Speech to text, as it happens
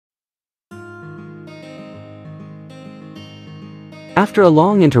After a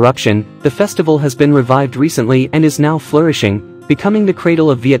long interruption, the festival has been revived recently and is now flourishing, becoming the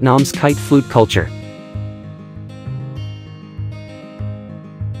cradle of Vietnam's kite flute culture.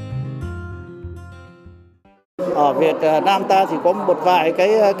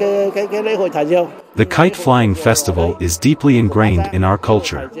 The kite flying festival is deeply ingrained in our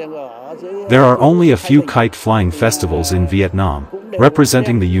culture. There are only a few kite flying festivals in Vietnam,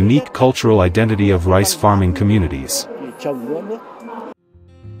 representing the unique cultural identity of rice farming communities.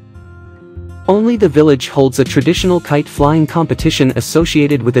 Only the village holds a traditional kite flying competition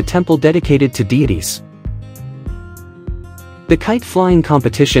associated with a temple dedicated to deities. The kite flying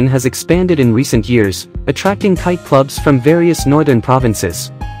competition has expanded in recent years, attracting kite clubs from various northern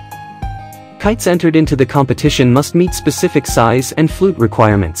provinces. Kites entered into the competition must meet specific size and flute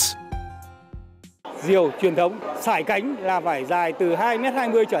requirements.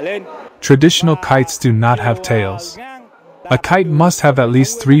 Traditional kites do not have tails. A kite must have at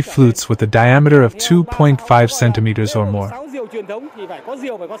least 3 flutes with a diameter of 2.5 centimeters or more.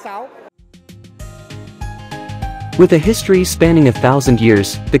 With a history spanning 1,000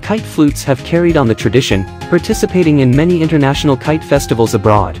 years, the kite flutes have carried on the tradition, participating in many international kite festivals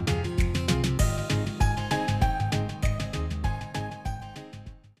abroad.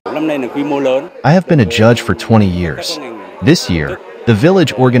 I have been a judge for 20 years. This year, the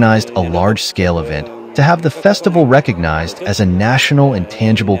village organized a large-scale event to have the festival recognized as a national and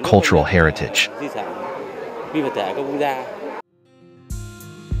tangible cultural heritage.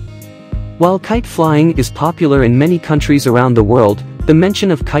 While kite flying is popular in many countries around the world, the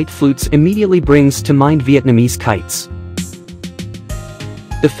mention of kite flutes immediately brings to mind Vietnamese kites.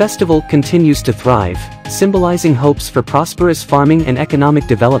 The festival continues to thrive, symbolizing hopes for prosperous farming and economic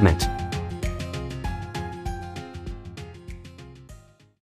development.